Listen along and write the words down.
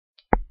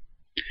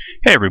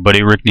Hey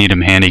everybody, Rick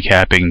Needham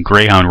handicapping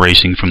greyhound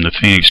racing from the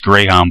Phoenix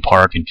Greyhound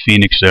Park in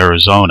Phoenix,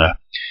 Arizona.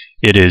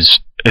 It is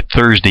a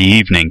Thursday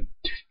evening,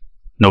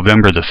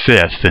 November the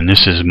 5th, and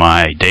this is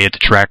my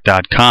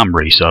dayatthetrack.com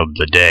race of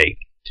the day.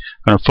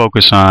 I'm going to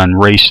focus on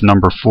race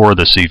number 4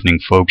 this evening,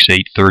 folks,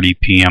 8:30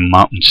 p.m.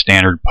 Mountain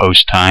Standard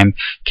Post Time.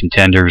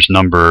 Contenders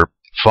number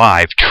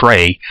 5,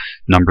 Trey,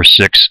 number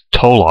 6,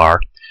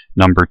 Tolar,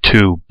 number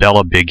 2,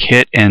 Bella Big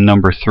Hit, and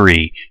number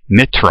 3,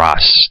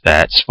 Mitras.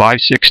 That's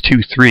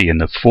 5623 in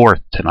the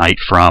 4th tonight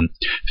from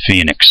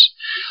Phoenix.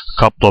 A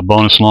couple of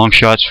bonus long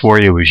shots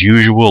for you as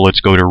usual.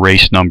 Let's go to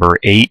race number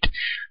 8,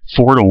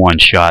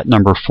 4-to-1 shot,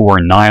 number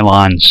 4,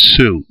 Nylon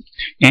Sue.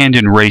 And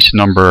in race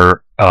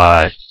number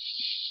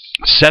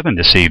 7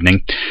 this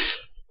evening,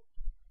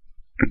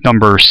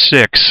 number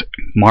 6,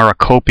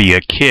 Maracopia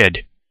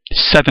Kid,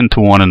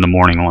 7-to-1 in the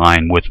morning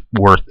line with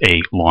worth a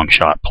long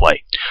shot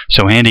play.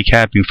 So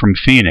handicapping from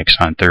Phoenix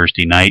on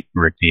Thursday night,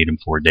 Rick Needham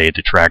for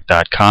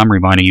dayatthetrack.com,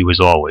 reminding you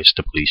as always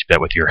to please bet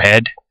with your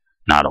head,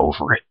 not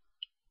over it.